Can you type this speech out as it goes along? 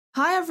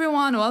Hi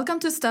everyone,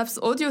 welcome to Steps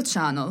audio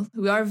channel.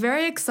 We are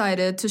very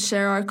excited to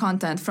share our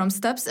content from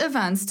Steps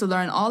events to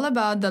learn all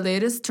about the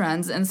latest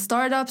trends in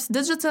startups,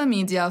 digital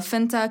media,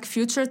 fintech,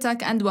 future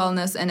tech, and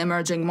wellness in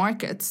emerging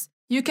markets.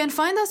 You can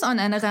find us on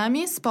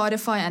Anagami,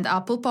 Spotify, and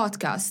Apple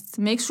Podcasts.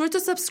 Make sure to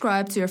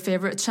subscribe to your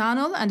favorite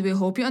channel, and we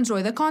hope you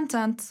enjoy the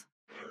content.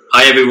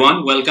 Hi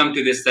everyone, welcome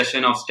to this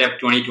session of Step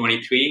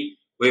 2023.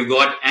 We've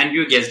got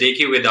Andrew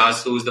Gazdecki with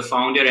us, who's the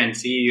founder and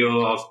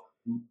CEO of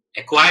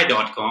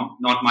Acquire.com,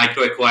 not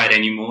Microacquire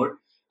anymore.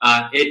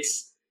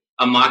 It's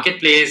a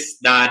marketplace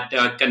that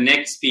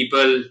connects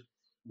people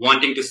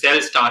wanting to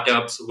sell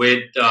startups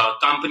with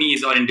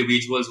companies or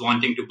individuals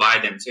wanting to buy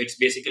them. So it's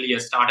basically a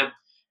startup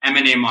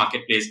M&A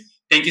marketplace.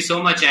 Thank you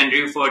so much,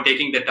 Andrew, for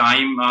taking the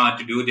time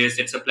to do this.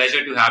 It's a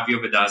pleasure to have you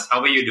with us.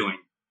 How are you doing?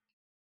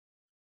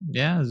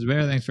 Yeah,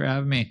 Zubair, thanks for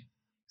having me.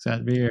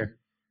 Excited to be here.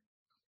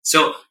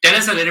 So tell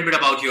us a little bit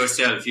about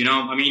yourself.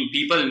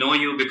 People know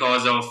you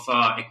because of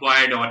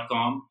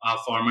Acquire.com,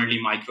 formerly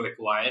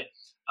Microacquire.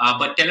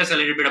 But tell us a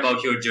little bit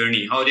about your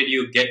journey. How did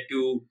you get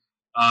to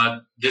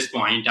this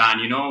point?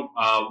 And,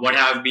 what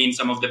have been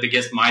some of the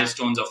biggest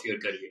milestones of your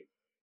career?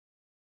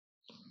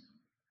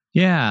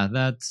 Yeah,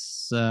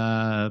 that's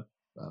a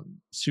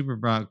super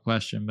broad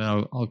question,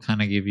 but I'll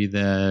kind of give you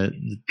the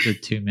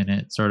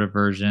 2-minute sort of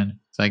version.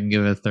 So I can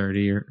give a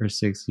 30 or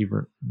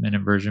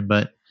 60-minute version.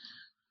 But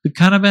I've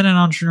kind of been an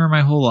entrepreneur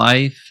my whole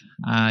life.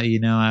 I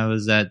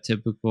was that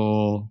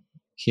typical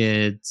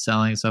kid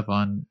selling stuff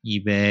on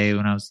eBay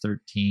when I was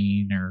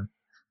 13 or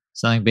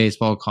selling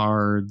baseball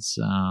cards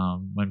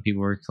when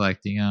people were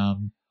collecting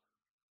them.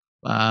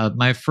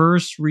 My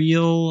first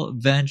real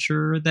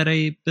venture that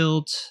I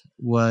built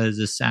was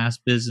a SaaS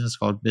business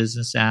called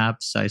Business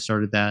Apps. I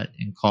started that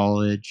in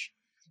college,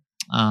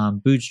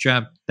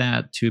 bootstrapped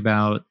that to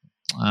about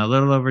a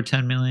little over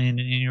 10 million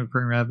in annual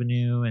recurring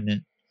revenue, and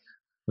it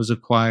was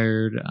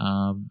acquired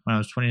when I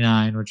was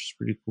 29, which is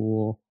pretty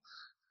cool.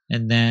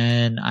 And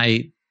then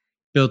I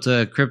built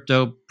a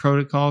crypto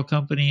protocol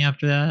company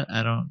after that.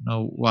 I don't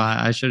know why.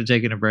 I should have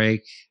taken a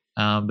break,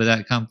 but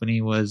that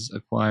company was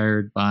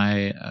acquired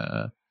by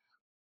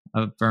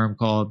a firm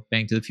called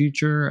Bank to the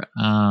Future.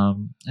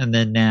 And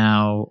then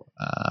now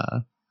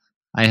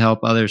I help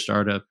other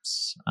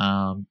startups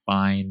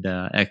find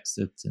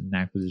exits and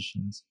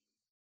acquisitions.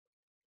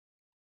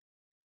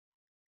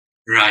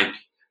 Right.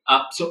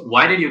 So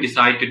why did you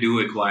decide to do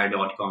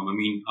Acquire.com?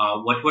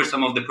 What were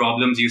some of the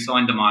problems you saw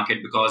in the market?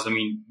 Because,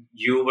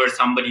 you were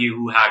somebody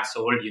who had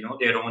sold,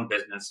 their own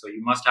business. So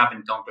you must have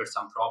encountered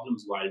some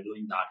problems while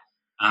doing that.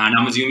 And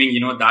I'm assuming,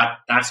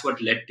 that's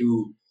what led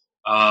to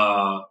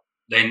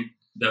then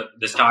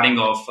the starting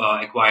of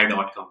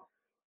Acquire.com.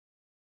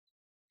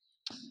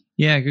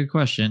 Yeah, good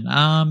question.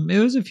 It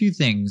was a few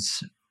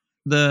things.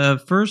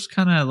 The first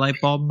kind of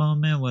light bulb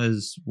moment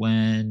was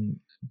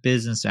when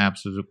Business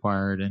Apps was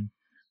acquired, and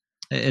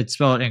it's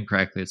spelled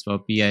incorrectly. It's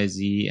spelled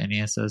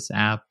BIZNESS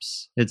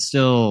apps. It's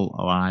still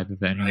alive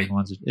if anyone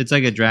wants it. It's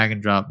like a drag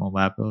and drop mobile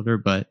app builder.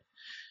 But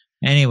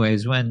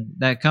anyways, when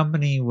that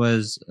company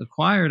was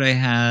acquired, I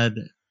had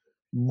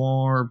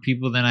more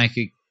people than I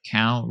could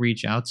count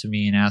reach out to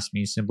me and ask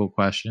me simple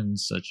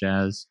questions such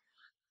as,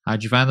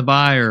 how'd you find the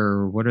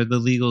buyer? What are the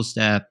legal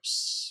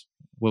steps?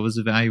 What was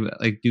the value?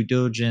 Like due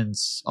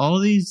diligence, all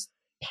of these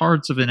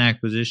parts of an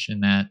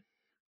acquisition that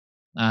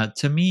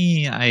to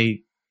me, I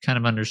kind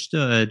of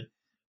understood.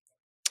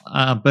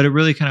 But it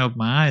really kind of opened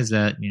my eyes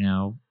that,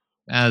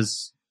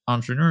 as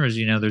entrepreneurs,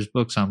 there's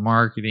books on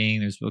marketing,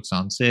 there's books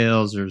on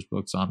sales, there's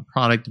books on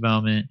product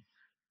development,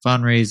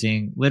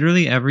 fundraising,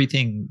 literally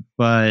everything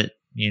but,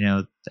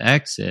 the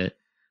exit.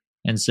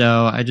 And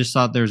so I just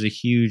thought there was a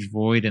huge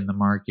void in the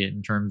market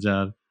in terms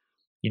of,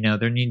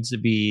 there needs to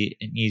be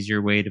an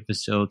easier way to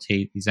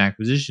facilitate these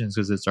acquisitions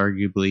because it's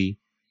arguably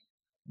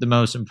the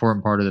most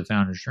important part of the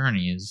founder's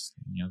journey is,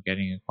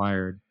 getting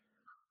acquired.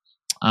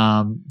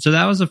 So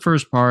that was the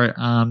first part.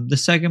 The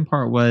second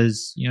part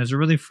was, it's a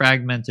really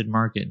fragmented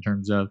market in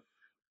terms of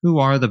who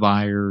are the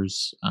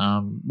buyers?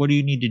 What do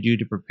you need to do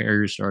to prepare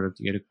your startup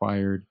to get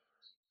acquired?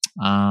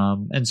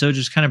 And so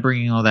just kind of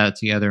bringing all that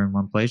together in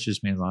one place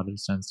just made a lot of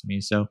sense to me.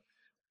 So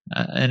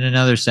in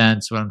another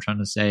sense, what I'm trying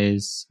to say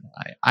is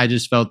I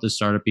just felt the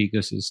startup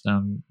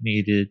ecosystem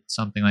needed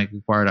something like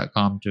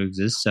Acquire.com to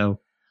exist.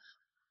 So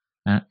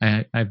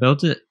I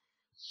built it.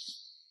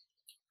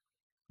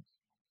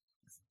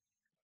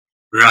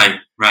 Right.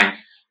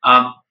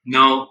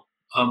 Now,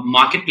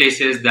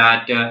 marketplaces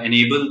that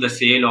enable the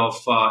sale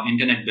of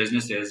internet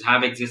businesses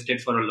have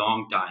existed for a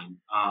long time.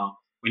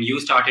 When you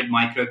started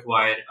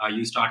Microacquire,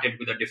 you started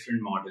with a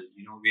different model,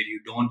 where you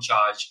don't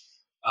charge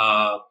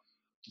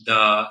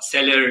the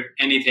seller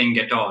anything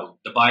at all.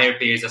 The buyer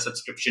pays a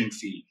subscription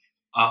fee.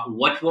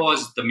 What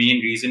was the main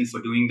reason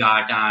for doing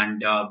that,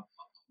 and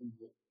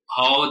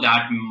how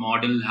that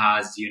model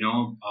has,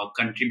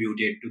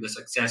 contributed to the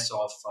success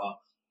of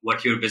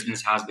what your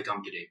business has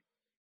become today?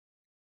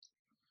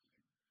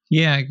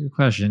 Yeah, good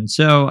question.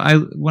 So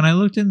when I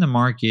looked in the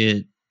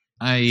market,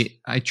 I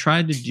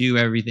tried to do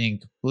everything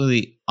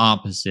completely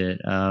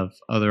opposite of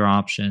other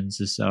options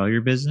to sell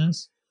your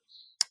business.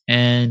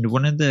 And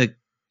one of the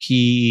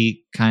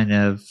key kind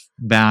of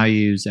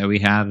values that we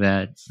have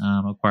at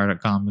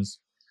acquire.com is,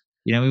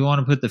 we want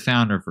to put the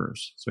founder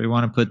first. So we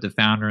want to put the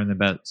founder in the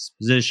best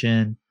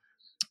position,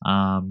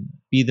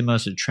 be the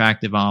most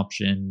attractive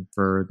option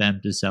for them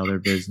to sell their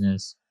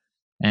business.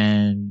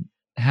 And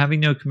having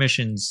no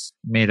commissions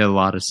made a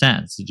lot of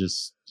sense. It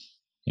just,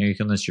 you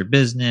can list your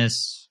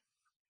business,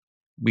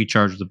 we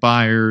charge the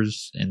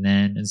buyers, and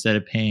then instead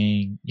of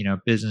paying,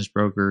 business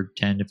broker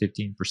 10 to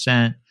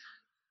 15%,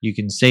 you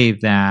can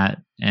save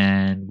that,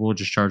 and we'll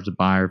just charge the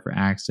buyer for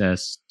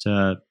access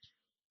to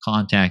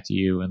contact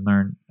you and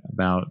learn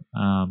about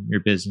your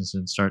business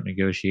and start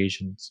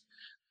negotiations.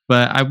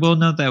 But I will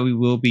note that we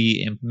will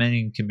be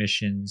implementing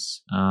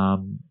commissions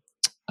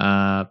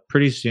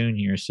pretty soon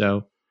here.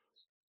 So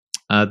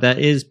that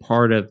is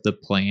part of the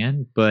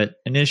plan. But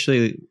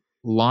initially,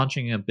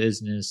 launching a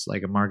business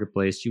like a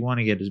marketplace, you want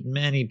to get as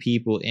many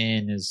people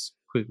in as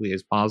quickly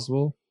as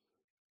possible.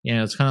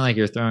 It's kind of like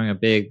you're throwing a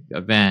big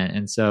event.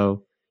 And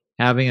so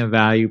having a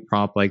value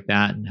prop like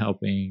that and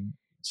helping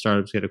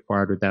startups get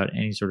acquired without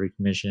any sort of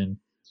commission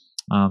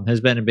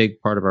has been a big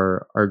part of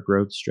our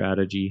growth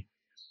strategy.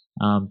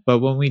 But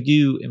when we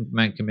do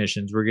implement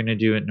commissions, we're going to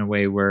do it in a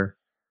way where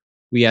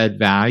we add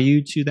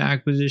value to the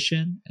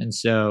acquisition. And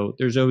so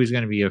there's always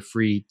going to be a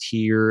free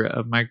tier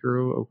of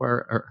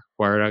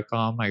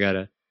Microacquire.com. I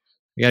gotta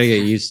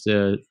get used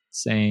to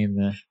saying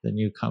the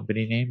new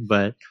company name,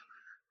 but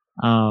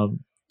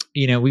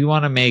we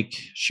want to make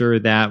sure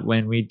that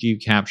when we do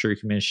capture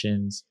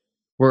commissions,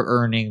 we're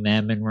earning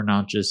them, and we're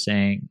not just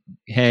saying,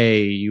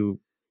 "Hey, you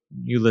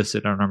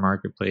listed on our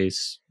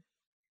marketplace,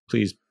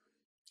 please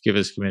give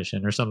us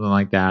commission," or something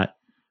like that.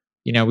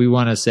 We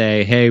want to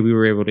say, "Hey, we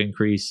were able to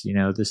increase,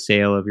 the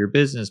sale of your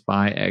business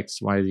by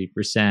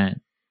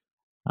XYZ%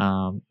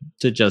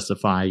 to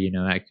justify,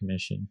 that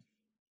commission."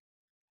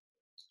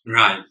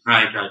 Right.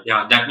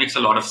 Yeah, that makes a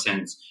lot of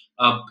sense.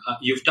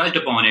 You've touched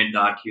upon it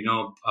that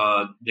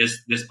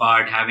this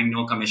part, having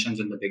no commissions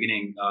in the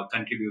beginning,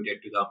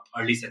 contributed to the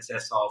early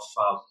success of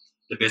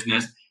the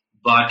business.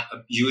 But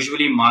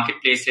usually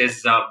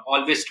marketplaces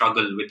always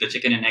struggle with the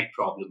chicken and egg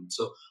problem.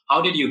 So how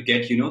did you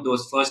get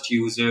those first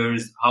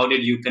users? How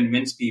did you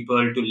convince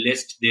people to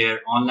list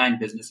their online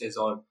businesses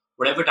or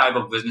whatever type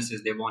of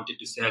businesses they wanted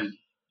to sell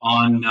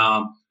on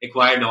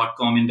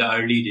acquire.com in the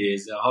early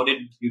days? How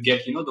did you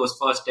get those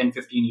first 10,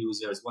 15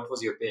 users? What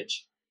was your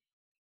pitch?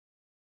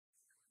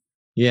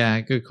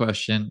 Yeah, good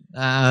question.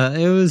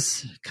 It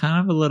was kind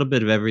of a little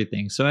bit of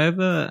everything. So I have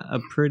a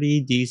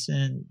pretty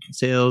decent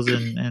sales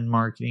and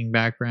marketing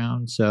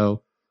background.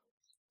 So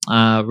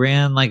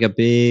ran like a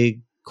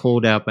big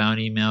cold outbound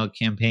email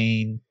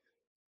campaign,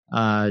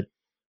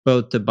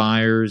 both to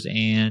buyers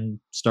and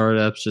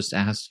startups, just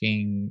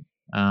asking,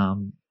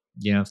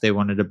 if they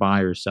wanted to buy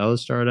or sell a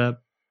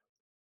startup.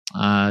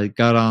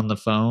 Got on the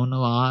phone a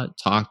lot,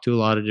 talked to a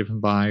lot of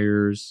different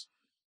buyers.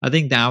 I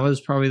think that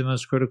was probably the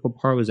most critical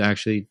part, was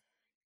actually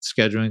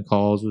scheduling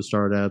calls with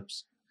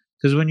startups.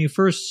 Because when you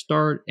first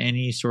start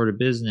any sort of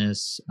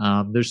business,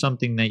 there's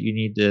something that you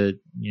need to,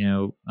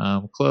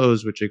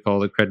 close, which they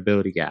call the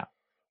credibility gap.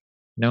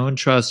 No one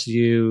trusts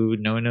you.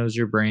 No one knows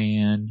your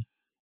brand.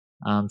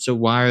 So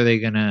why are they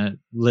going to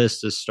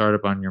list a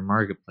startup on your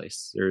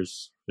marketplace?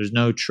 There's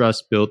no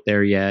trust built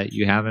there yet.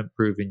 You haven't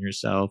proven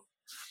yourself.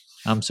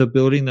 So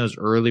building those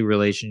early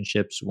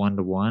relationships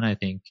one-to-one, I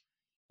think,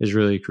 is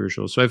really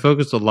crucial. So I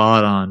focused a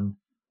lot on,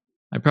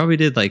 I probably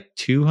did like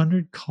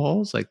 200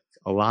 calls, like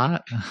a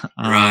lot.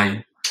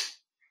 Right.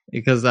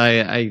 Because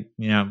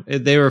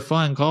they were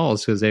fun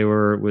calls because they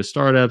were with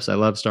startups. I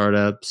love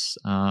startups.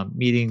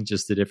 Meeting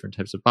just the different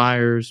types of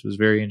buyers was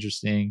very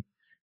interesting.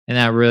 And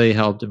that really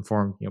helped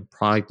inform,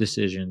 product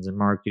decisions and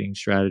marketing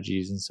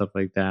strategies and stuff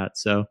like that.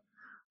 So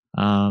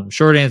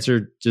short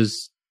answer,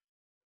 just,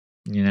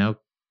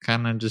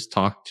 kind of just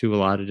talk to a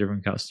lot of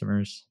different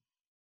customers.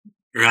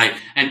 Right.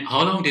 And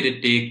how long did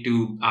it take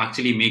to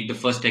actually make the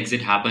first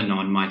exit happen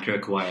on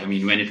Microacquire? I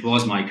mean, when it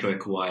was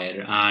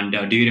Microacquire, and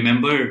do you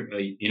remember,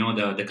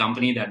 the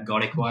company that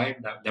got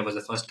acquired? That was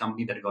the first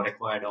company that got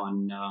acquired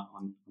on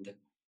the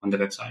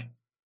website.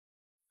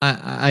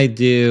 I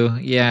do.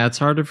 Yeah, it's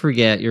hard to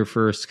forget your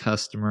first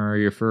customer,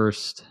 your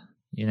first,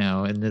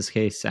 in this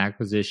case,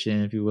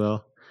 acquisition, if you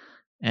will.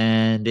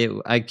 And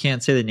I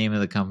can't say the name of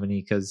the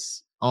company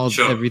because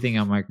everything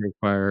on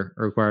Microacquire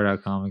or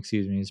acquire.com,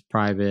 is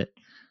private.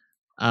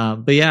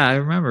 But yeah, I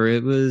remember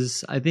it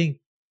was, I think,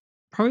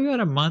 probably about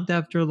a month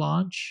after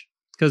launch,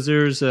 because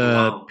there's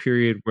a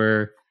period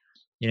where,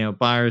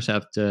 buyers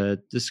have to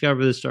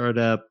discover the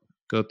startup,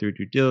 go through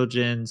due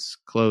diligence,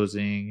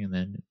 closing, and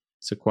then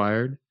it's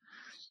acquired.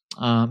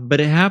 But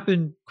it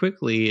happened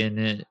quickly, and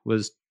it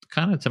was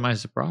kind of to my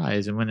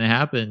surprise. And when it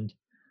happened,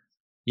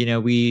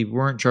 we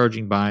weren't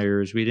charging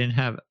buyers. We didn't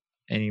have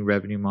any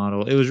revenue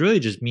model. It was really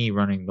just me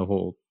running the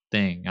whole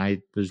thing.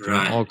 I was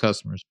doing all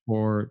customer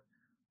support,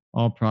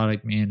 all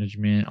product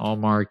management, all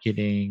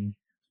marketing,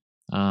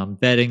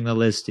 vetting the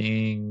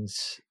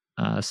listings,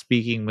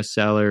 speaking with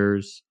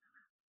sellers.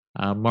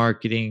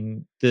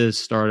 marketing the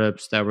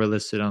startups that were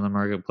listed on the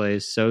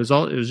marketplace. So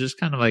it was just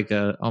kind of like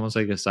almost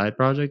like a side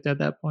project at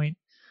that point.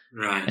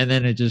 Right. And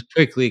then it just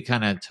quickly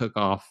kind of took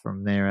off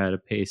from there at a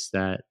pace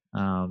that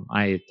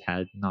I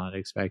had not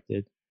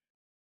expected.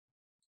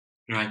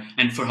 Right.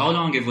 And for how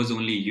long it was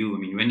only you? I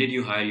mean, when did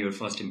you hire your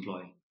first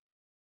employee?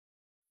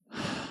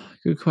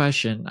 Good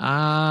question.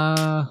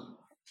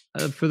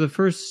 For the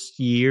first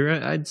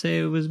year, I'd say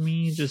it was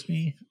just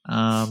me.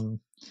 And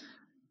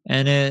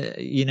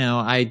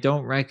I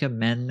don't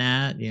recommend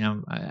that.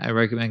 I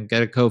recommend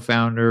get a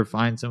co-founder,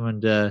 find someone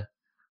to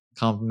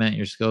complement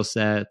your skill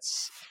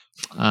sets.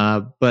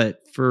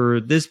 But for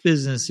this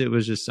business, it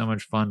was just so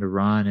much fun to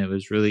run. It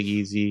was really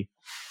easy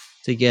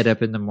to get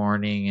up in the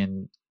morning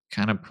and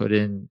kind of put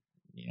in,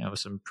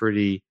 some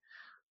pretty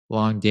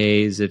long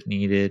days if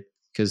needed.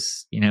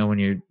 Because when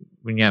you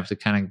have to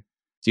kind of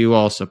do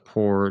all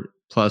support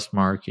plus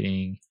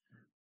marketing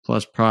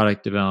plus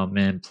product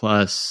development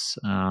plus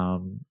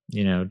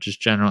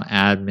just general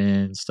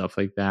admin stuff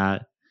like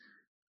that,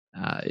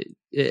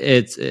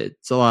 it's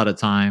a lot of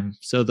time.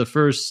 So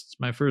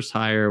my first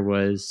hire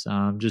was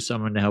just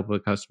someone to help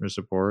with customer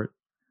support,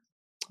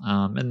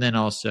 and then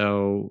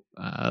also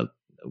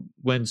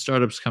when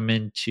startups come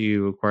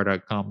into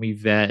acquire.com, we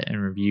vet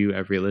and review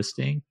every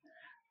listing.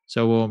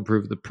 So we'll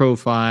improve the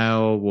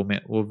profile.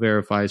 We'll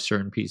verify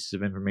certain pieces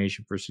of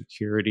information for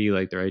security,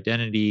 like their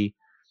identity.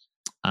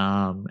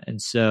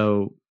 And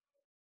so,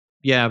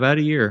 yeah, about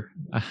a year.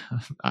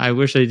 I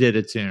wish I did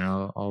it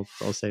sooner. I'll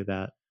say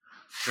that.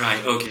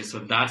 Right. Okay. So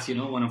that's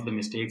one of the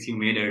mistakes you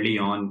made early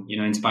on.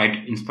 In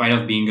spite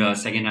of being a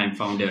second-time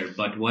founder.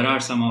 But what are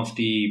some of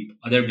the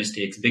other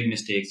mistakes, big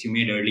mistakes you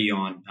made early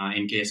on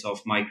in case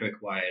of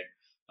Microacquire?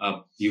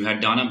 You had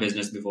done a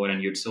business before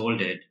and you'd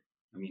sold it.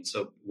 I mean,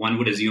 so one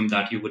would assume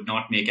that you would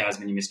not make as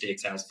many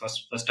mistakes as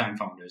first-time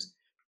founders.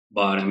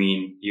 But I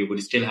mean, you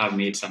would still have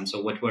made some. So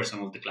what were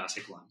some of the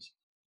classic ones?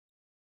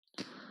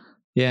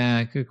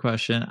 Yeah, good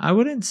question. I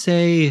wouldn't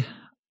say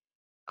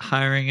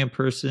hiring a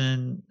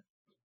person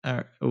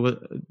a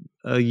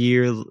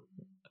year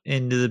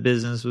into the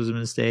business was a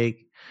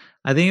mistake.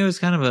 I think it was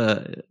kind of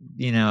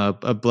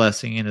a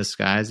blessing in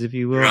disguise, if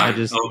you will. Right.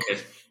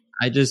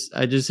 I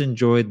just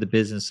enjoyed the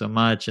business so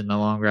much, and the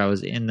longer I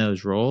was in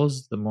those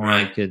roles, the more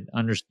I could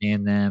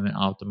understand them and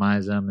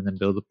optimize them, and then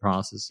build the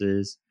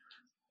processes.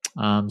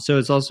 So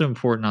it's also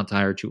important not to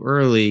hire too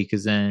early,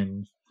 because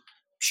then,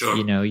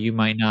 you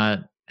might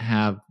not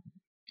have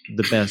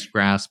the best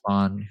grasp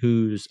on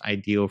who's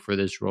ideal for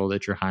this role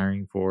that you're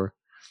hiring for.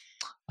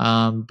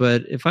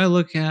 But if I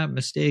look at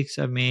mistakes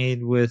I've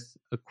made with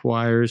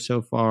Acquire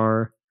so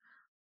far,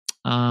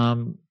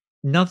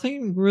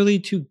 nothing really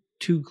too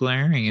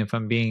glaring, if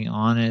I'm being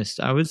honest.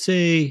 I would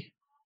say,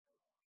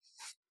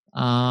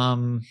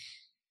 I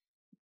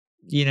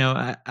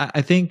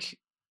think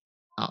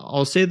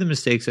I'll say the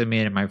mistakes I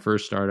made in my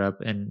first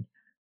startup, and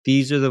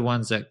these are the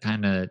ones that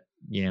kind of,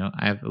 I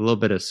have a little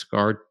bit of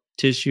scar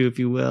tissue, if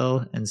you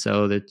will, and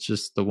so that's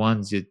just the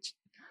ones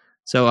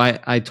So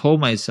I told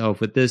myself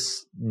with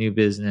this new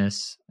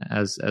business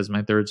as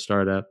my third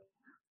startup,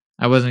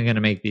 I wasn't going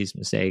to make these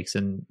mistakes.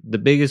 And the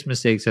biggest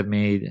mistakes I've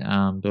made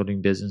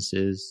building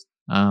businesses,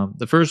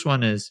 the first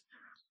one is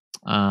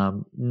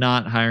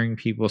not hiring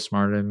people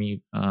smarter than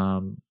me,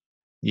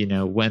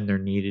 when they're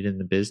needed in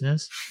the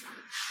business.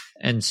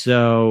 And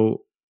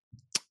so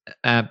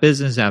at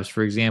Business Apps,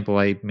 for example,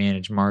 I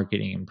manage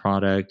marketing and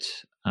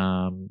product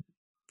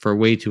for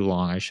way too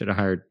long. I should have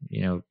hired,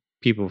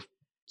 people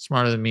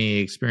smarter than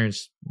me,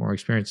 more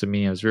experienced than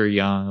me. I was very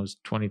young. I was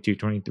 22,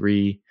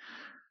 23,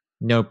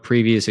 no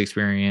previous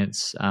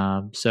experience.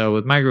 So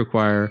with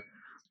Microacquire,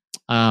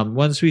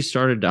 once we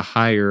started to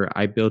hire,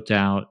 I built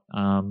out,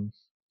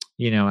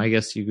 I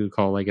guess you could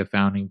call like a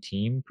founding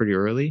team pretty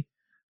early.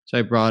 So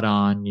I brought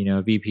on,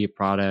 a VP of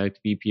product,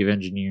 VP of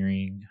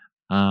engineering,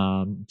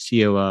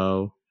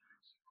 COO,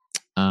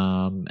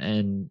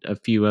 and a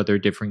few other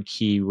different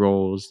key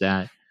roles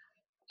that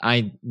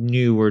I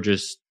knew were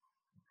just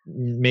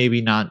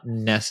maybe not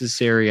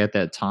necessary at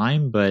that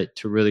time, but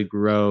to really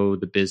grow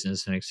the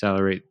business and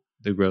accelerate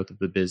the growth of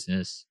the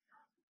business,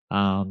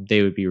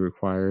 they would be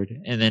required.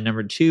 And then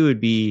number two would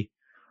be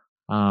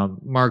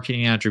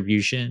marketing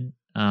attribution.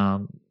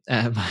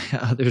 At my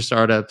other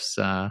startups,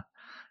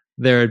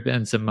 there had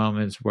been some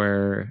moments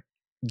where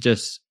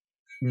just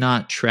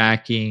not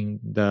tracking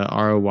the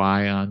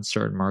ROI on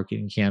certain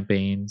marketing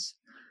campaigns,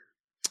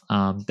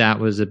 that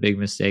was a big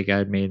mistake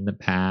I'd made in the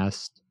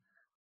past.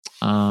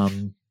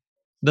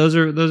 Those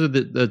are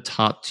the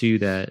top two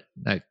that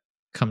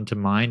come to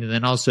mind. And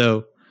then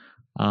also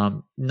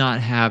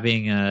not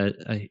having a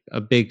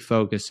big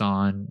focus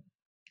on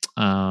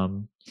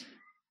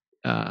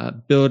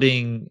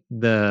building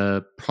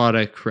the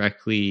product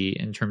correctly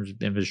in terms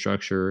of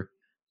infrastructure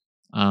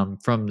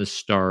from the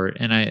start.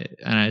 And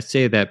I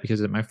say that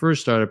because at my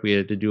first startup, we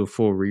had to do a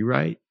full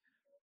rewrite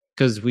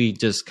because we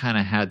just kind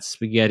of had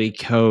spaghetti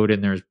code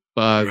and there's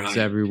bugs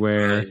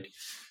everywhere.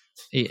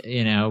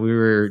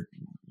 Right.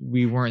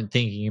 We weren't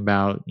thinking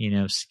about,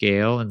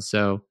 scale. And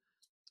so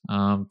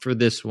for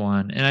this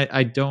one, and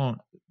I don't,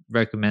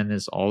 recommend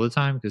this all the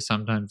time because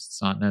sometimes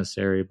it's not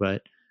necessary,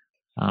 but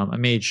I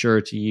made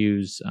sure to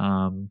use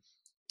certain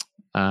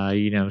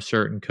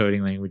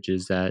coding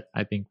languages that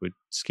I think would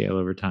scale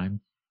over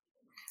time.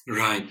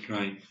 Right,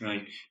 right,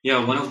 right.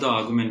 Yeah, one of the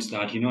arguments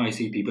that I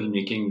see people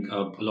making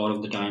a lot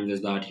of the times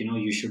is that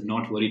you should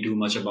not worry too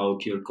much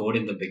about your code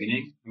in the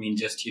beginning. I mean,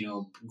 just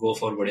go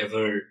for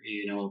whatever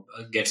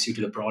gets you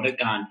to the product,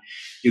 and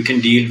you can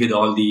deal with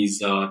all these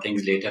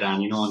things later.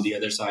 And on the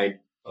other side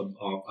of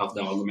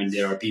the argument,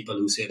 there are people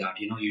who say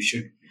that you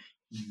should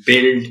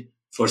build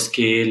for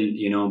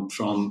scale.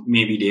 From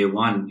maybe day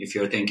one if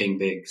you're thinking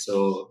big.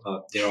 So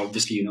there are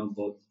obviously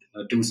both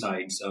two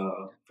sides.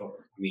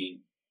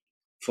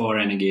 For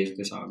and against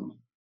this argument.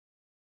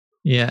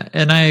 Yeah,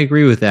 and I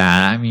agree with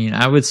that. I mean,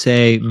 I would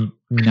say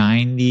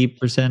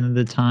 90% of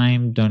the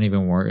time, don't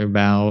even worry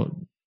about,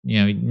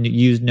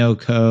 use no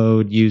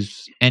code,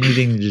 use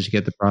anything to just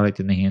get the product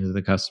in the hands of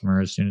the customer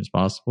as soon as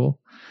possible.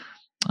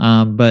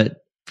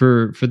 But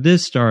for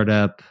this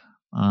startup,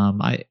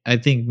 I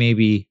think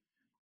maybe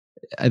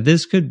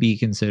this could be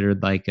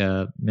considered like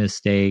a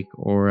mistake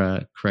or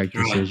a correct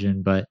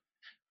decision, but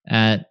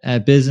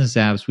at Business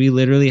Apps, we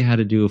literally had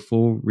to do a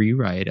full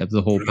rewrite of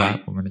the whole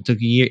platform, and it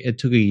took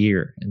a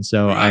year. And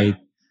so I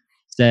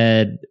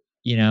said,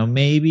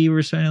 maybe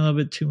we're spending a little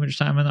bit too much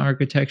time on the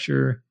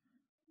architecture,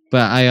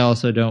 but I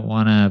also don't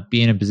want to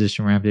be in a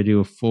position where I have to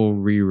do a full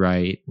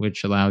rewrite,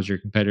 which allows your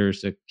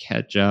competitors to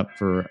catch up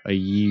for a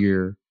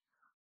year.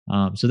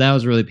 So that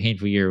was a really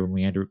painful year when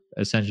we had to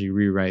essentially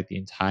rewrite the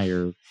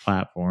entire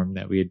platform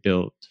that we had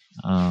built.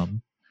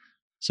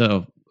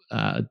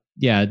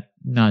 Yeah,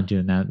 not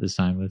doing that this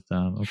time with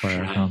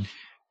Acquire.com.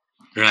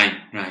 Right.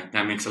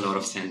 That makes a lot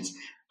of sense.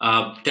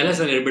 Tell us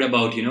a little bit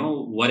about,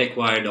 what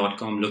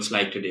Acquire.com looks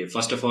like today.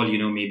 First of all,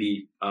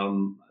 maybe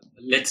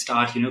let's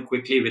start,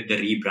 quickly with the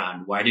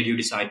rebrand. Why did you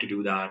decide to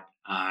do that?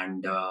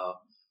 And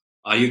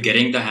are you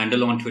getting the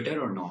handle on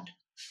Twitter or not?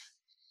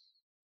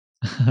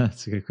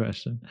 That's a good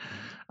question.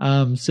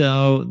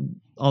 So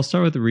I'll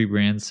start with the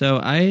rebrand. So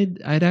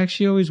I'd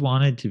actually always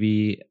wanted to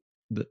be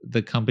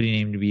the company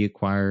name to be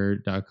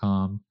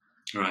Acquire.com.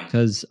 Right.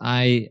 Because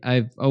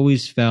I've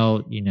always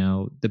felt,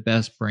 the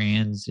best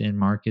brands in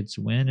markets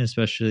win,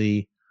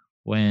 especially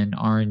when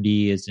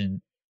R&D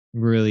isn't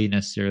really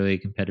necessarily a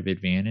competitive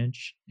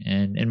advantage.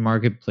 And in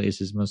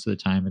marketplaces, most of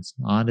the time it's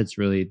not. It's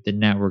really the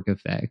network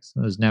effects.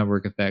 Those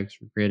network effects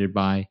were created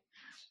by,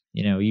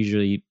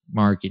 usually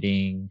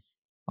marketing.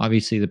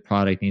 Obviously, the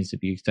product needs to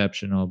be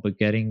exceptional, but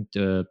getting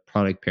to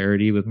product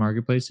parity with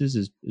marketplaces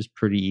is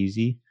pretty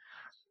easy.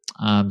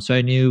 So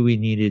I knew we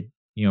needed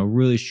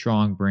really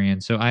strong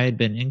brand. So I had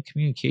been in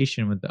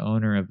communication with the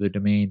owner of the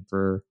domain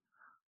for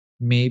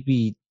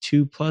maybe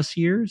 2+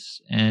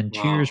 years, and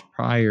 2 years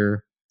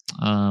prior,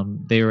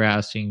 they were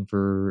asking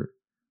for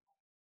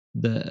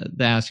the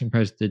asking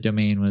price of the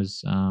domain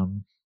was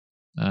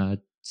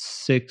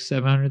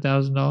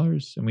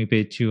 $700,000, and we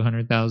paid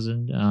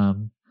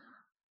 $200,000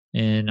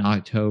 in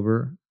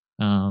October.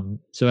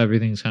 So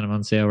everything's kind of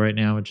on sale right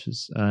now, which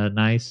is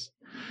nice.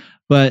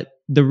 But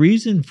the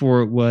reason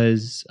for it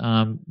was,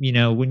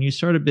 when you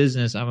start a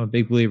business, I'm a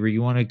big believer,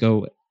 you want to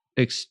go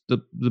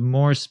the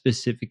more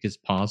specific as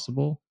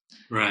possible.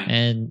 Right.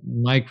 And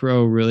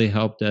Micro really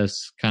helped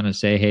us kind of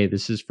say, hey,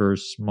 this is for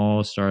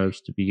small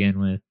startups to begin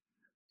with.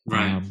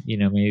 Right.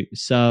 Maybe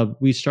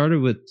we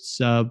started with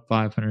sub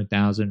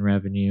 500,000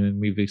 revenue,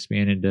 and we've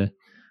expanded to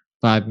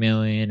 5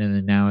 million, and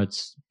then now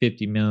it's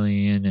 50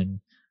 million. And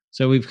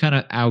so we've kind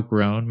of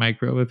outgrown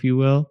Micro, if you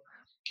will.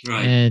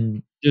 Right.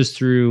 And just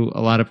through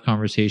a lot of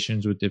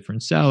conversations with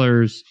different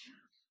sellers,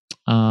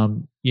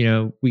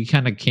 we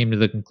kind of came to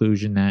the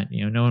conclusion that,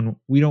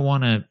 we don't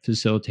want to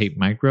facilitate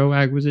micro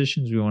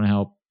acquisitions. We want to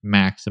help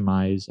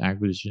maximize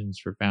acquisitions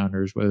for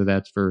founders, whether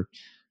that's for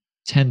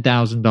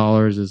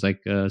 $10,000 as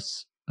like a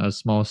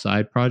small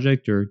side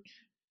project, or,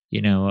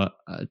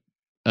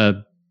 a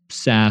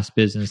SaaS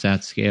business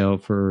at scale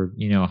for,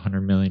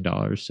 $100 million.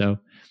 So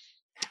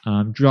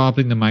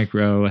dropping the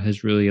micro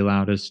has really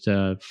allowed us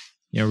to,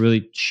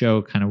 really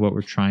show kind of what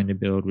we're trying to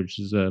build, which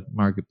is a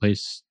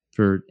marketplace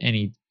for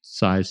any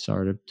size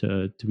startup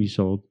to be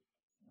sold.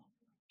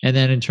 And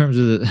then in terms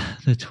of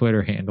the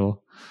Twitter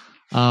handle,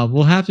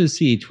 we'll have to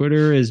see.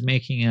 Twitter is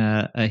making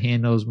a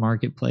handles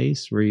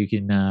marketplace where you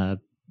can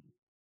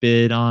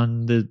bid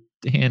on the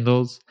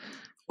handles,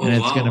 and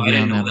it's going to be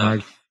on that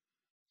market.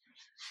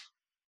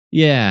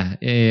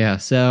 Yeah.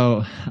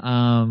 So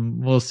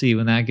we'll see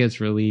when that gets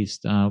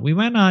released. We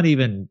might not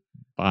even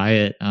buy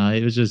it.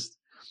 It was just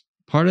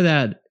part of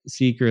that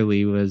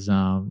secretly was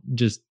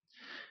just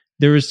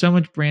there was so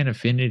much brand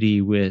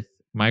affinity with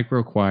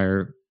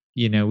Microacquire.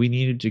 We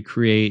needed to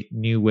create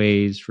new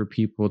ways for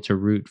people to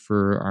root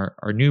for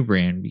our new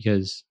brand,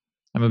 because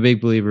I'm a big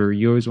believer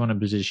you always want to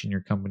position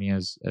your company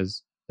as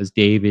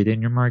David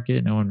in your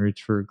market. No one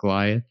roots for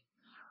Goliath.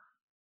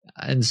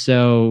 And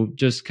so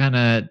just kind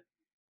of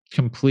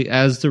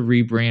as the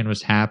rebrand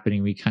was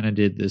happening, we kind of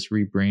did this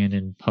rebrand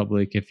in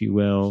public, if you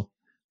will,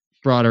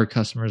 brought our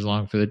customers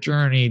along for the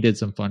journey, did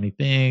some funny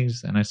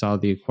things, and I saw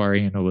the Acquire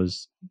handle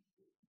was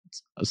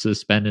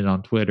suspended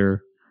on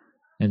Twitter.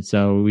 And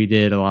so we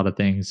did a lot of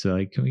things. So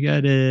like, can we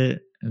get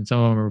it? And some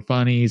of them were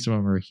funny, some of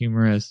them were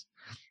humorous.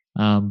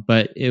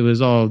 But it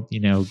was all,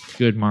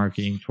 good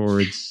marketing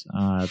towards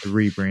the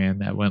rebrand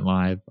that went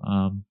live,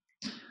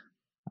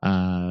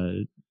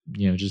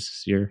 just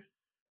this year.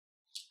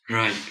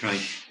 Right.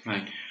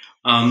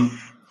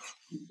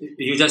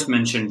 You just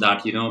mentioned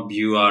that,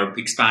 you are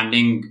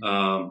expanding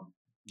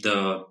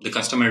the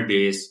customer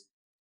base.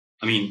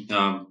 I mean,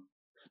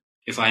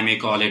 if I may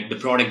call it the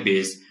product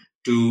base,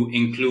 to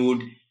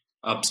include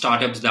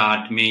startups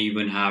that may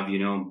even have,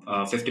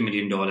 $50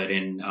 million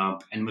in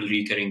annual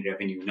recurring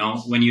revenue. Now,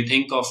 when you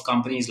think of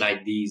companies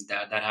like these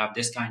that have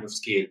this kind of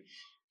scale,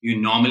 you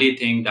normally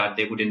think that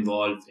they would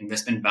involve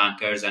investment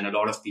bankers and a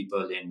lot of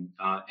people in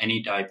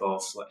any type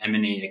of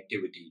M&A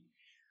activity.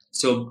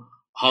 So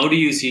how do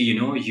you see,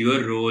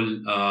 your role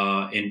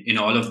in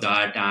all of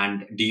that?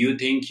 And do you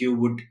think you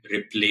would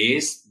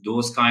replace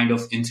those kind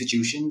of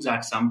institutions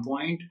at some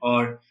point?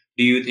 Or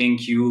do you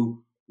think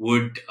you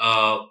would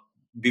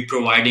be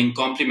providing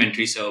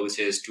complementary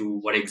services to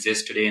what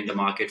exists today in the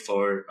market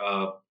for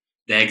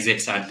the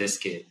exits at this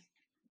scale?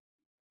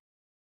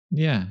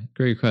 Yeah,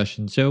 great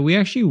question. So we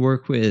actually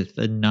work with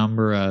a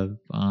number of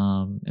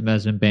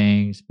investment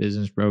banks,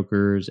 business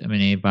brokers,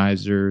 M&A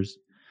advisors.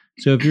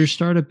 So if your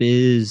startup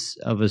is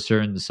of a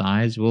certain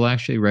size, we'll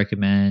actually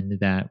recommend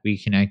that we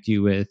connect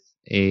you with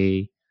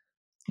a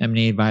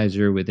M&A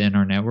advisor within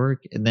our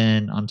network. And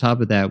then on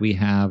top of that, we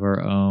have our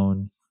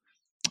own,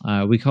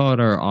 we call it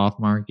our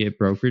off-market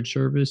brokerage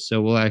service.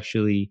 So we'll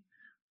actually,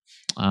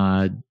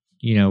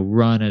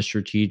 run a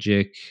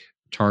strategic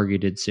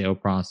targeted sale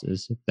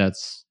process.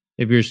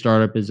 If your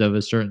startup is of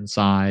a certain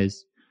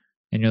size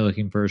and you're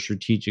looking for a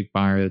strategic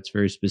buyer that's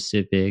very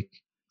specific.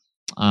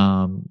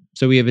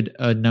 So we have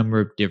a number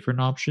of different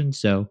options.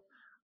 So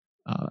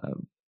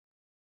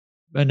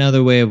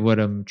another way of what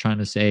I'm trying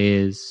to say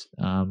is,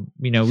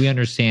 we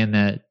understand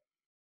that,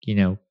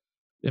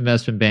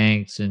 investment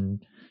banks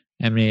and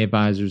M&A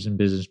advisors and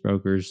business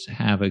brokers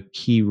have a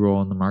key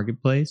role in the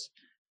marketplace.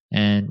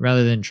 And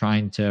rather than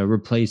trying to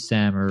replace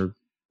them or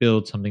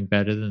build something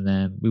better than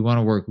them, we want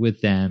to work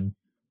with them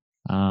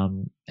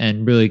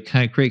and really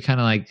kind of create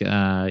like, the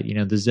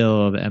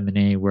Zillow of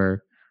M&A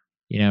where,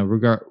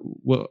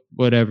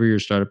 whatever your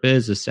startup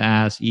is, a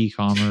SaaS,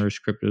 e-commerce,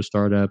 crypto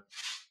startup,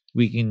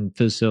 we can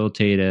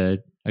facilitate a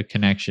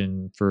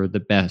connection for the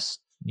best,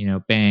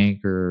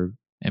 bank or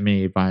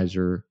M&A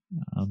advisor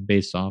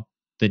based off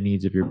the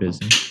needs of your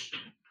business.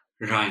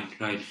 Right.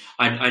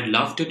 I'd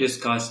love to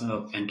discuss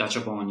and touch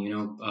upon,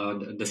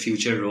 the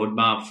future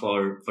roadmap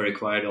for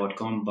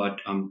Acquire.com.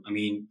 But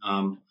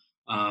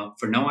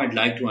for now, I'd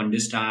like to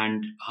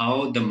understand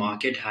how the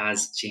market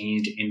has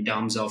changed in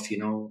terms of,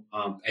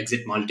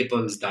 exit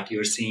multiples that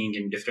you're seeing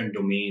in different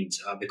domains.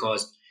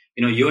 Because,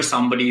 you're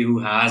somebody who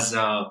has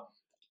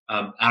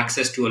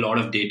access to a lot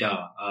of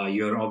data.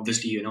 You're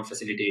obviously,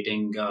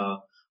 facilitating a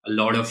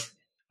lot of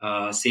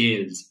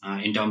sales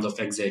in terms of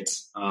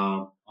exits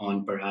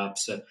on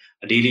perhaps a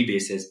daily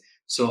basis.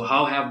 So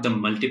how have the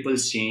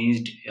multiples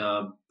changed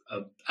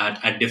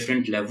at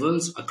different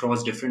levels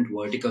across different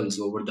verticals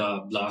over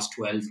the last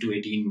 12 to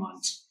 18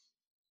 months?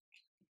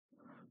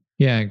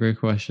 Yeah, great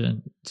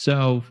question.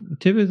 So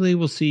typically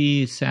we'll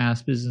see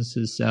SaaS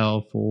businesses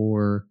sell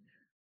for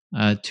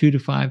 2 to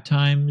 5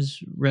 times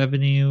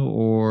revenue,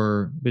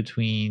 or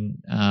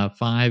between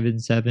 5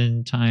 and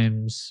 7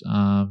 times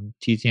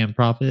TTM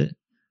profit.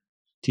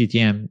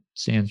 TTM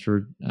stands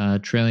for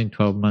trailing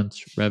 12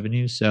 months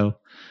revenue. So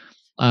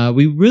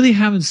we really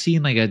haven't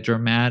seen like a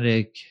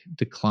dramatic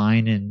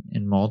decline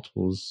in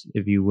multiples,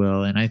 if you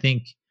will. And I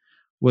think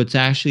what's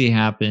actually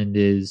happened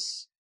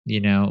is,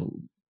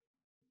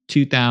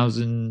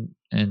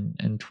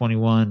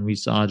 2021, we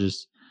saw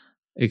just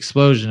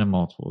explosion of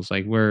multiples,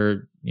 like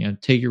where,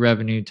 take your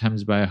revenue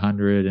times by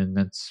 100 and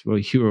that's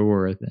what you were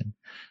worth. And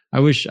I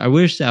wish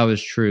that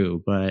was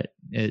true, but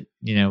it,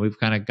 we've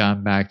kind of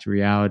gone back to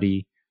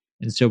reality.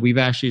 And so we've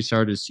actually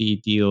started to see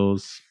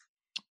deals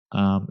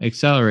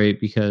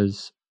accelerate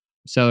because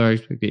seller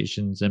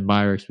expectations and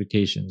buyer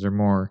expectations are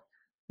more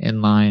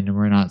in line, and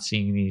we're not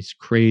seeing these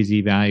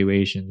crazy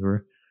valuations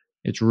where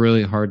it's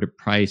really hard to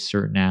price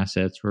certain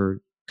assets. We're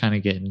kind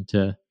of getting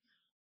to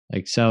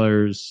like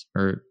sellers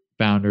or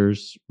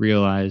founders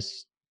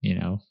realize,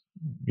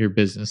 your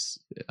business,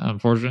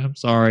 unfortunately, I'm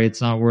sorry,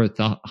 it's not worth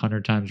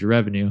 100 times your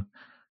revenue.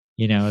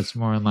 It's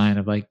more in line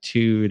of like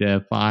 2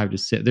 to 5 to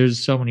 6.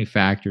 There's so many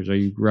factors. Are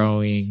you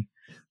growing?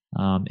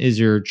 Is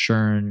your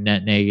churn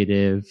net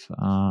negative?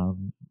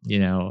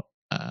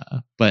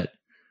 But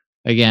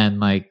again,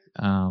 like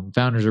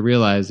founders are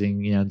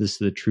realizing, this is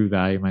the true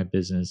value of my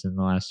business. In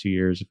the last 2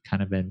 years have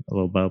kind of been a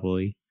little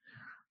bubbly.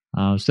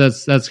 So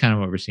that's kind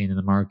of what we're seeing in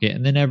the market.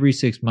 And then every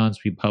 6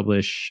 months we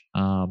publish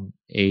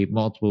a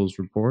multiples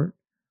report.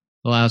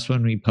 The last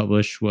one we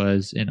published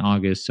was in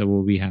August, so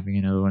we'll be having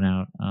another one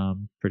out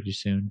pretty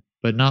soon.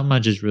 But not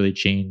much has really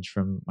changed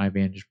from my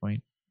vantage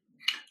point.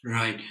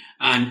 Right.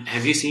 And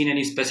have you seen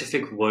any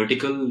specific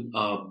vertical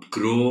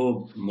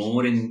grow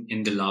more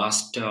in the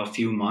last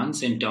few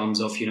months in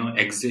terms of,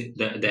 exit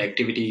the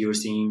activity you're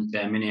seeing,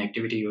 the M&A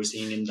activity you're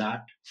seeing in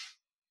that?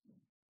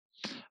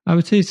 I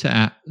would say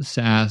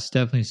SaaS,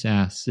 definitely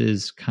SaaS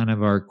is kind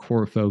of our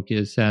core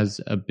focus as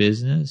a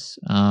business.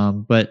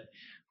 But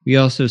we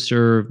also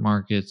serve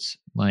markets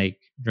like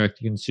direct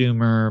to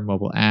consumer,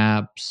 mobile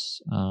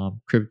apps,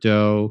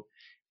 crypto,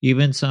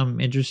 even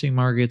some interesting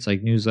markets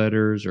like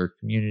newsletters or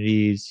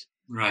communities.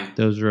 Right.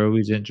 Those are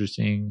always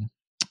interesting.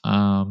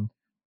 Um,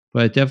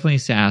 but definitely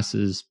SaaS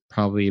is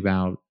probably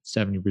about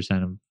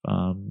 70%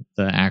 of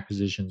the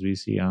acquisitions we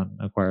see on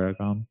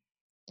acquire.com.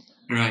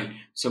 Right.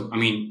 So, I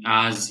mean,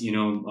 as you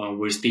know,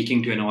 we're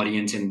speaking to an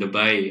audience in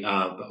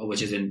Dubai,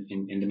 which is in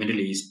the Middle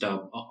East.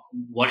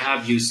 What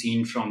have you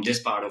seen from this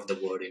part of the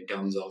world in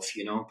terms of,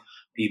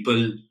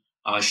 people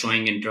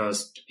showing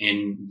interest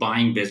in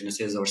buying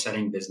businesses or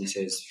selling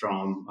businesses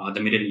from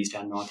the Middle East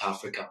and North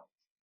Africa?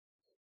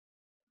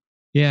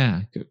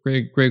 Yeah,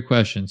 great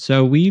question.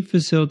 So we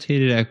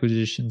facilitated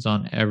acquisitions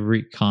on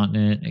every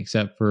continent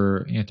except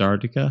for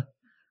Antarctica.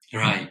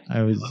 Right.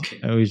 I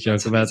Okay. always joke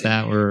That's about amazing.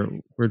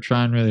 that. We're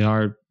trying really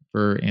hard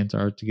for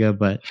Antarctica,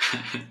 but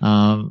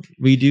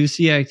we do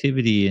see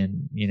activity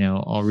in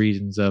all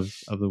regions of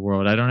the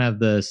world. I don't have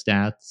the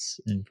stats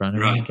in front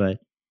of me, Right.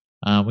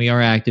 but we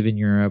are active in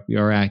Europe. We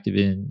are active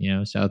in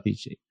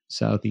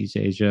Southeast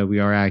Asia. We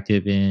are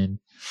active in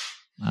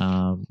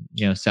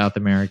South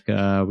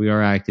America. We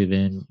are active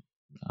in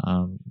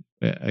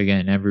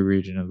again every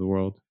region of the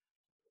world.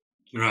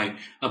 Right.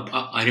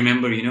 I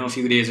remember, a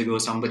few days ago,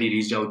 somebody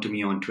reached out to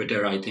me on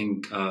Twitter. I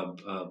think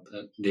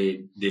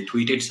they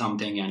tweeted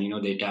something,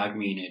 and they tagged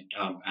me in it,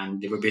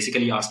 and they were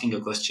basically asking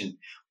a question: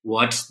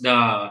 what's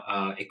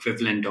the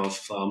equivalent of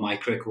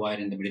Microacquire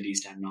in the Middle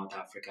East and North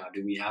Africa?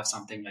 Do we have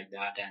something like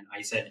that? And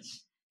I said,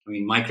 I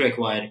mean,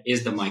 Microacquire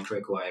is the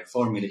Microacquire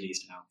for Middle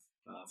East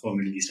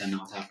and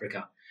North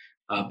Africa.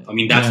 I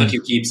mean, that's what Yeah,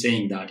 you keep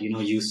saying, that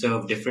you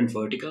serve different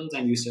verticals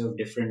and you serve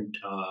different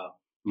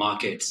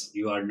markets.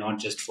 You are not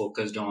just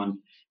focused on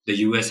the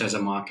US as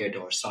a market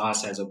or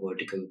SaaS as a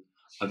vertical.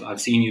 I've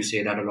seen you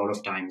say that a lot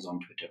of times on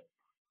Twitter.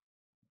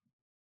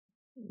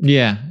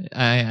 yeah.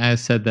 I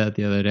said that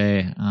the other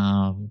day.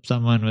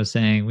 Someone was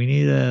saying we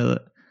need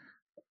a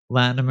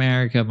Latin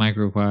America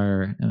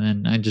microacquire, and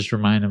then I just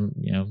remind them,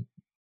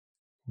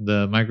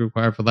 the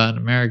microacquire for Latin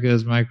America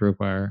is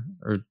microacquire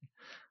or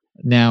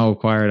now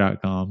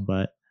acquire.com.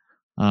 But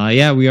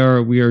yeah, we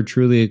are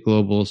truly a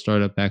global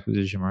startup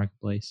acquisition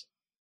marketplace.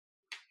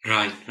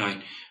 Right,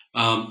 right.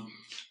 Um,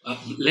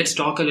 let's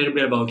talk a little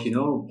bit about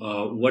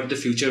what the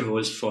future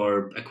holds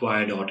for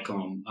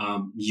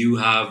acquire.com. You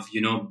have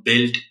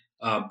built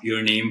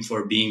your name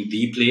for being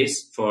the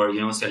place for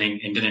selling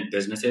internet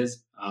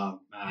businesses,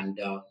 and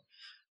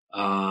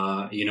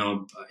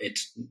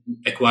it's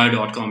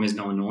acquire.com is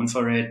now known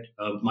for it.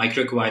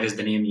 Microacquire is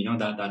the name,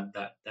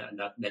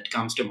 that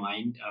comes to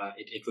mind.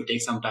 It would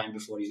take some time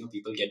before,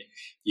 people get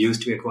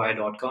used to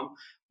acquire.com.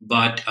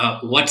 But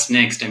what's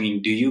next? I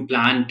mean, do you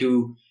plan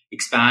to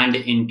expand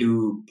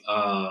into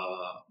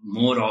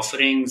more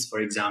offerings, for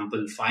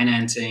example,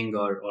 financing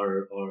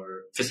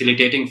or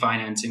facilitating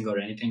financing or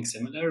anything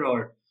similar?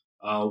 Or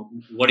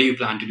what do you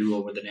plan to do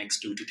over the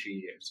next 2 to 3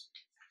 years?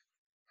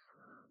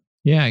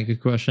 Yeah, good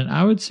question.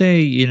 I would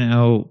say,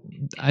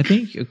 I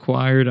think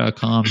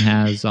acquire.com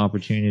has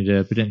opportunity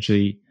to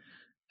potentially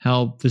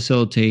help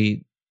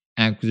facilitate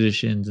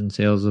acquisitions and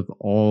sales of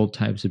all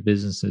types of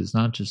businesses,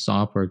 not just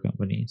software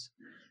companies.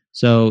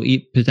 So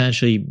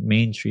potentially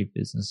Main Street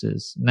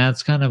businesses. And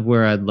that's kind of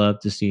where I'd love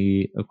to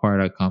see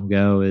acquire.com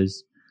go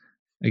is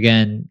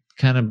again,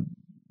 kind of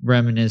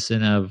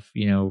reminiscent of,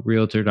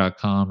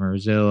 realtor.com or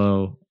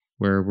Zillow,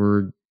 where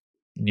we're,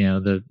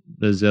 the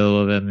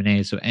Zillow of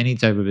M&A. So any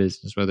type of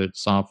business, whether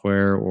it's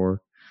software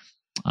or,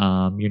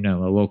 a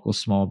local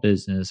small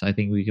business, I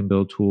think we can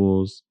build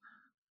tools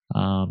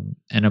and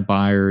a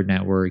buyer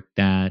network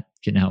that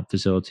can help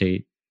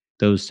facilitate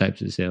those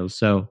types of sales.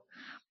 So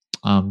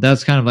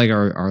that's kind of like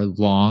our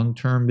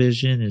long-term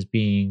vision is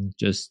being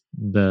just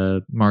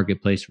the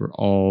marketplace where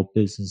all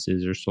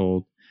businesses are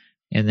sold.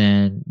 And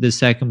then the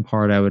second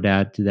part I would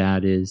add to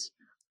that is,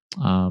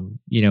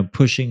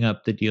 pushing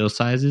up the deal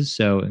sizes.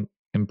 So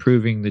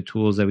improving the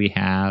tools that we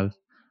have.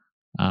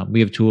 We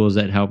have tools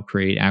that help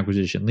create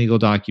acquisition legal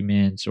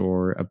documents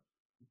or a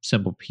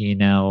simple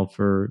P&L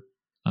for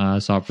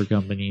software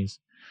companies.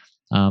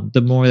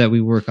 The more that we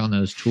work on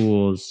those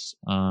tools,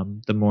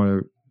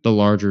 the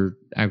larger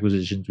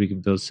acquisitions we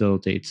can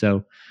facilitate.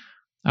 So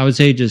I would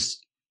say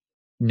just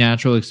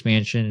natural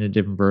expansion into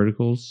different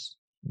verticals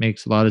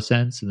makes a lot of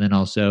sense. And then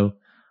also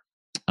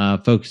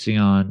focusing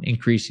on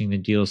increasing the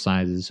deal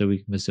sizes so we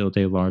can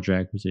facilitate larger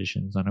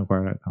acquisitions on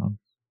acquire.com.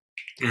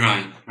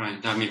 Right,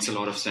 right. That makes a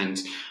lot of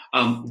sense.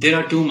 There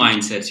are two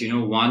mindsets.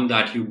 One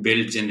that you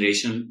build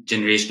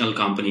generational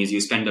companies.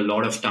 You spend a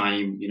lot of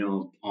time,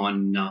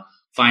 on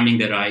finding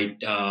the right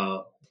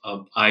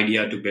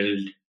idea to build,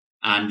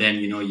 and then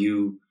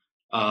you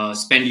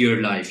spend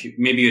your life,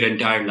 maybe your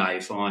entire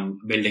life, on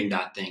building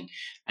that thing.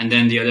 And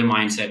then the other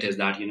mindset is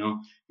that,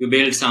 you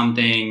build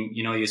something,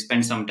 you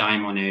spend some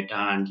time on it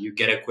and you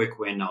get a quick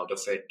win out of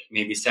it,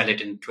 maybe sell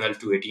it in 12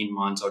 to 18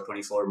 months or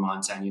 24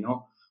 months. And,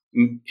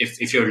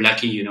 if you're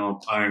lucky,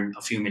 earn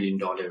a few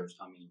 $1,000,000.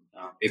 I mean,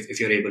 if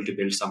you're able to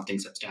build something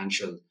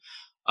substantial.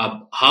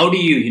 How do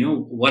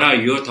what are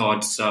your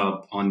thoughts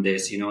on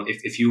this?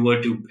 If you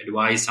were to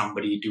advise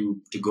somebody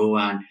to go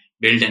and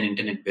build an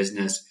internet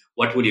business,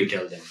 what would you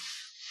tell them?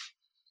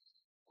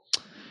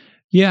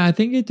 Yeah, I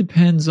think it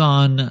depends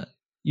on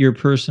your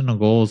personal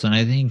goals. And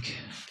I think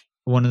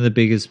one of the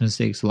biggest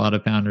mistakes a lot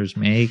of founders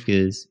make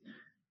is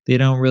they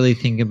don't really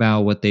think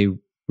about what they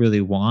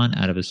really want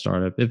out of a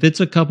startup. If it's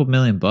a couple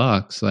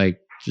 $1,000,000, like,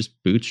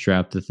 just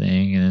bootstrap the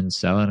thing and then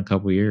sell it in a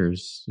couple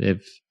years.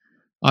 If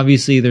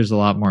obviously there's a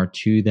lot more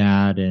to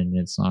that and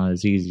it's not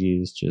as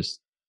easy as just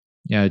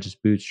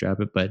bootstrap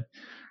it. But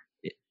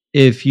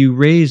if you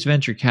raise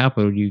venture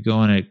capital, you go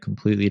on a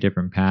completely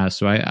different path.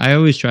 So I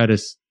always try to,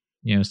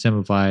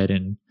 simplify it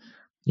and,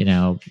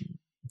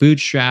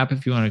 bootstrap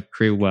if you want to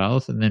create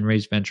wealth, and then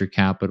raise venture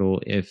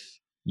capital if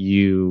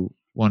you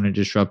want to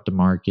disrupt the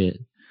market.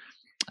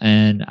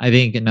 And I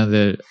think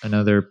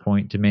another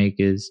point to make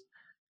is,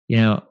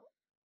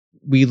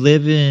 we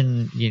live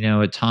in,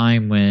 a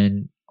time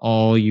when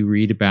all you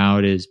read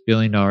about is $1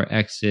 billion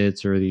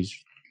exits or these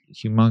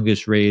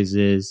humongous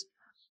raises.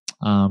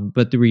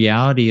 But the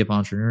reality of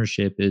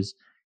entrepreneurship is,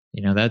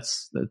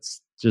 that's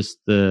just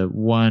the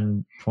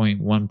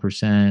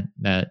 1.1%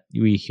 that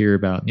we hear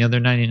about. The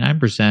other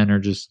 99% are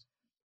just,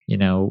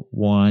 $1,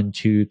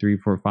 $2, $3,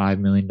 $4, $5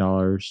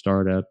 million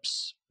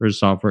startups or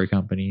software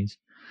companies.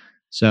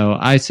 So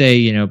I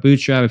say,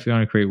 bootstrap if you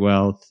want to create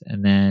wealth,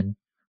 and then,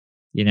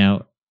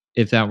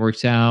 if that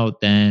works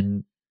out,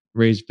 then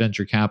raise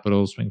venture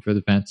capital, swing for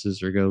the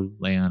fences, or go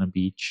lay on a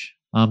beach.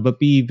 But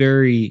be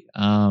very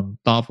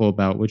thoughtful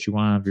about what you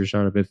want out of your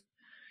startup. If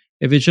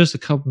it's just a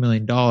couple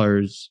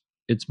 $1,000,000,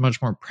 it's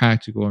much more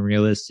practical and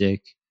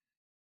realistic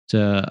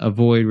to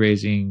avoid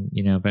raising,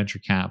 venture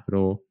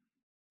capital.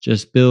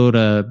 Just build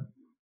a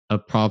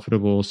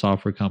profitable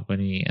software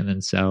company and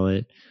then sell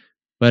it.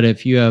 But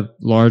if you have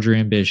larger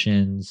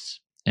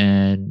ambitions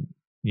and,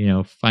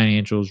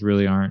 financials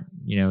really aren't,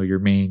 your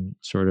main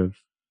sort of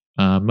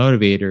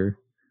motivator,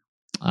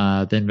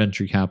 then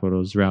venture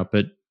capital is the route.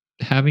 But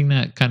having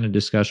that kind of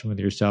discussion with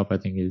yourself, I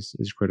think,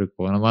 is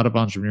critical. And a lot of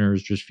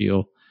entrepreneurs just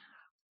feel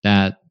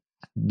that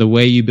the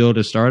way you build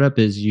a startup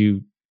is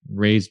you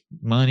raise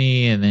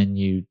money and then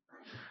you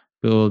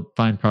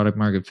find product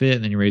market fit,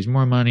 and then you raise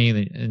more money,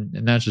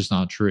 and that's just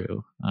not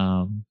true.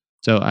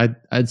 So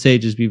I'd say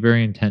just be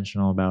very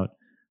intentional about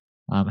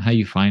how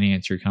you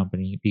finance your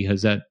company,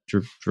 because that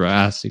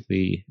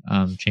drastically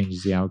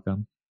changes the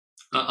outcome.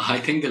 I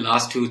think the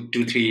last 3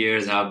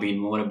 years have been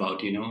more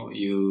about,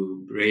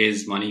 you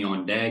raise money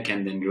on deck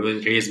and then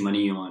raise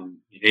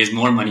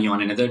more money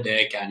on another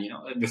deck. And,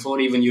 before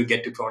even you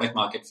get to product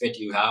market fit,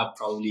 you have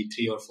probably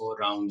 3 or 4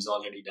 rounds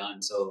already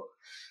done. So,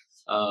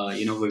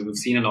 we've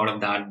seen a lot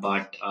of that,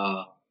 but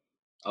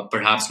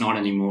perhaps not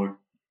anymore.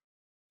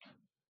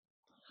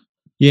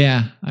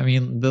 Yeah. I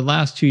mean, the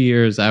last 2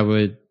 years, I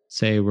would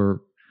say,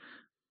 were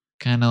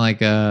kind of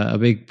like a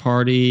big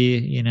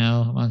party,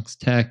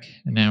 amongst tech.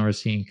 And now we're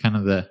seeing kind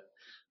of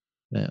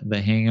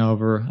the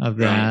hangover of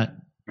that.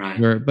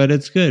 Right. But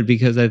it's good,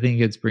 because I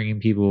think it's bringing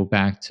people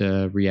back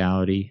to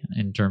reality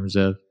in terms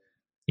of,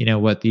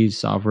 what these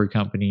software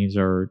companies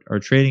are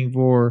trading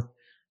for.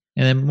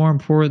 And then more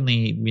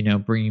importantly,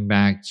 bringing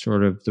back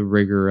sort of the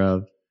rigor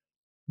of,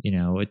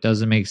 it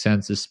doesn't make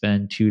sense to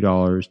spend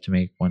 $2 to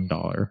make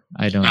 $1.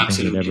 I don't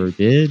Absolutely. think it ever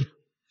did.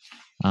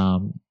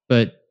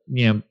 But,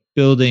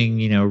 building,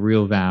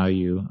 real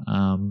value,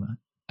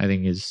 I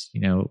think is,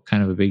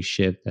 kind of a big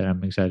shift that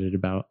I'm excited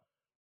about.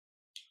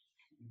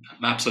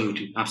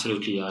 Absolutely.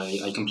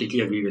 I completely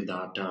agree with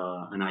that.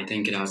 And I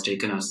think it has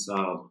taken us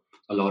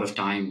a lot of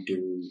time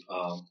to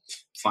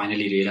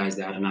finally realize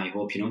that. And I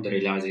hope, the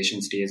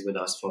realization stays with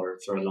us for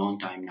a long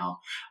time now.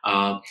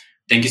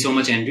 Thank you so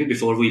much, Andrew.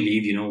 Before we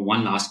leave,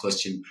 one last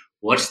question.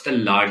 What's the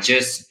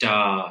largest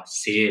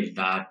sale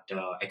that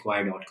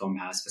Acquire.com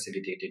has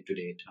facilitated to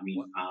date? I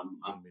mean,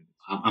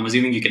 I'm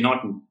assuming you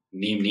cannot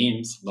name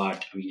names,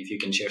 but I mean, if you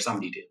can share some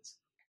details.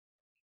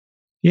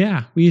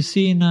 Yeah, we've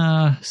seen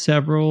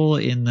several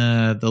in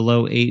the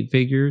low 8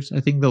 figures.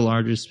 I think the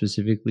largest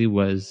specifically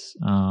was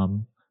a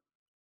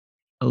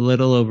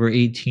little over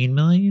 18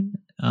 million.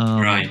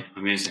 Right,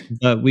 amazing.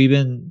 But we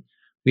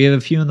have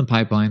a few in the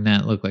pipeline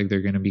that look like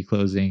they're going to be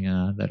closing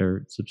that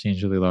are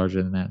substantially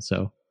larger than that.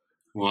 So,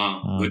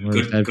 wow,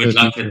 good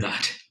luck with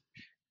that.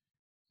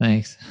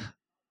 Thanks.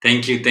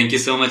 Thank you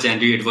so much,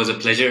 Andrew. It was a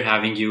pleasure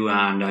having you,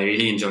 and I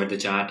really enjoyed the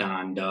chat,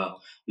 and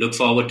look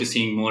forward to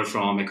seeing more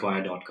from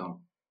Acquire.com.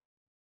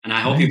 And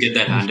I hope you get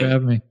that Thanks handle. for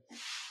having me.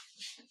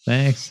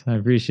 Thanks. I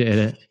appreciate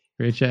it.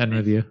 Great chatting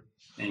with you.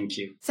 Thank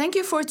you. Thank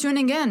you for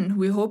tuning in.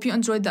 We hope you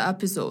enjoyed the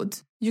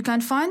episode. You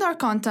can find our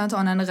content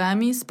on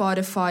Anghami,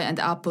 Spotify, and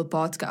Apple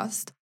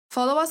Podcast.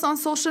 Follow us on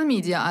social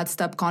media at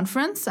Step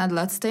Conference, and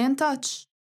let's stay in touch.